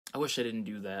I wish I didn't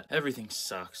do that. Everything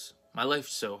sucks. My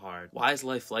life's so hard. Why is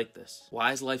life like this?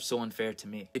 Why is life so unfair to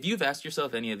me? If you've asked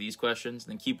yourself any of these questions,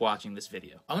 then keep watching this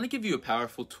video. I want to give you a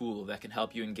powerful tool that can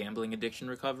help you in gambling addiction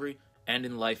recovery and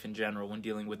in life in general when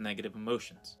dealing with negative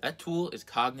emotions. That tool is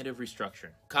cognitive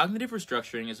restructuring. Cognitive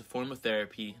restructuring is a form of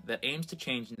therapy that aims to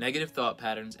change negative thought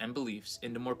patterns and beliefs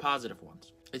into more positive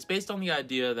ones. It's based on the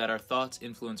idea that our thoughts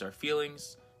influence our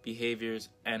feelings, behaviors,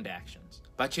 and actions.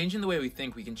 By changing the way we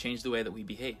think, we can change the way that we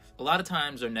behave. A lot of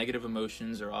times, our negative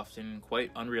emotions are often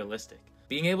quite unrealistic.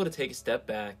 Being able to take a step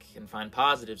back and find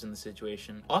positives in the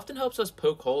situation often helps us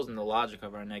poke holes in the logic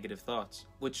of our negative thoughts,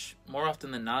 which more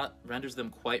often than not renders them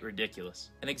quite ridiculous.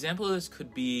 An example of this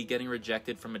could be getting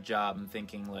rejected from a job and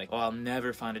thinking like, oh, I'll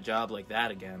never find a job like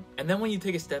that again. And then when you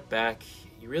take a step back,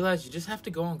 you realize you just have to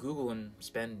go on Google and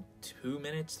spend 2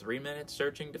 minutes, 3 minutes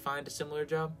searching to find a similar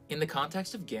job. In the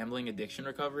context of gambling addiction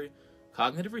recovery,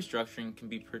 cognitive restructuring can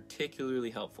be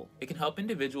particularly helpful. It can help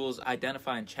individuals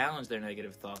identify and challenge their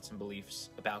negative thoughts and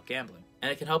beliefs about gambling,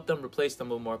 and it can help them replace them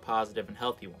with more positive and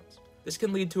healthy ones. This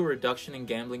can lead to a reduction in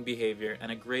gambling behavior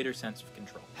and a greater sense of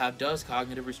control. How does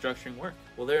cognitive restructuring work?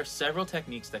 Well, there are several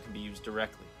techniques that can be used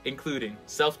directly, including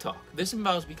self-talk. This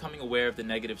involves becoming aware of the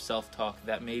negative self-talk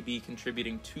that may be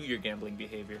contributing to your gambling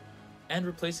behavior and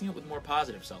replacing it with more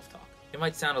positive self-talk. It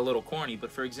might sound a little corny,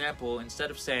 but for example,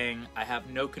 instead of saying, I have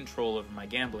no control over my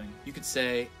gambling, you could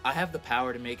say, I have the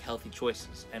power to make healthy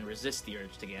choices and resist the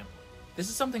urge to gamble. This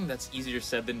is something that's easier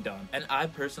said than done, and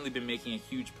I've personally been making a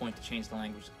huge point to change the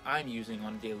language I'm using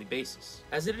on a daily basis,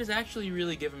 as it has actually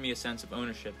really given me a sense of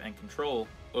ownership and control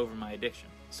over my addiction,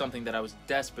 something that I was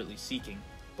desperately seeking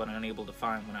but unable to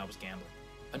find when I was gambling.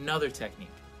 Another technique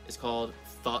is called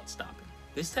thought stopping.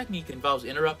 This technique involves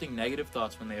interrupting negative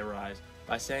thoughts when they arise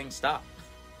by saying stop,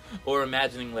 or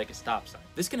imagining like a stop sign.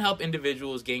 This can help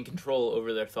individuals gain control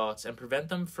over their thoughts and prevent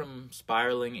them from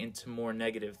spiraling into more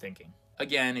negative thinking.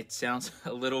 Again, it sounds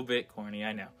a little bit corny,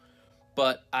 I know,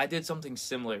 but I did something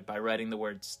similar by writing the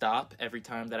word stop every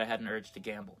time that I had an urge to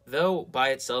gamble. Though by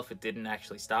itself it didn't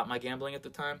actually stop my gambling at the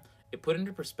time, it put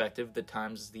into perspective the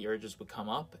times the urges would come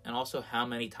up and also how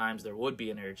many times there would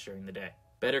be an urge during the day.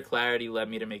 Better clarity led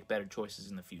me to make better choices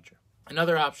in the future.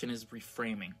 Another option is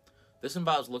reframing. This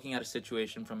involves looking at a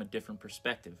situation from a different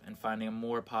perspective and finding a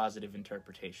more positive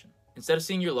interpretation. Instead of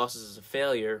seeing your losses as a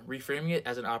failure, reframing it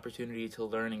as an opportunity to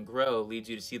learn and grow leads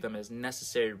you to see them as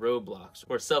necessary roadblocks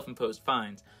or self-imposed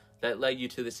fines that led you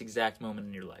to this exact moment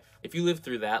in your life. If you live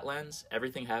through that lens,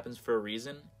 everything happens for a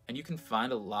reason, and you can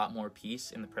find a lot more peace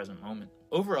in the present moment.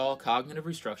 Overall, cognitive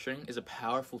restructuring is a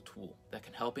powerful tool that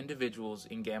can help individuals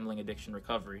in gambling addiction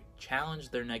recovery challenge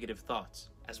their negative thoughts,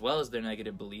 as well as their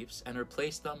negative beliefs, and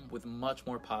replace them with much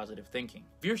more positive thinking.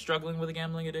 If you're struggling with a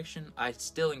gambling addiction, I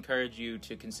still encourage you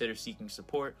to consider seeking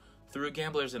support through a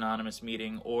Gamblers Anonymous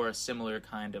meeting or a similar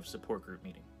kind of support group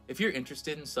meeting. If you're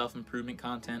interested in self-improvement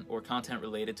content or content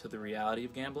related to the reality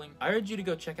of gambling, I urge you to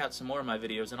go check out some more of my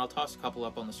videos, and I'll toss a couple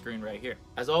up on the screen right here.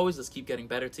 As always, let's keep getting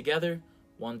better together,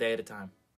 one day at a time.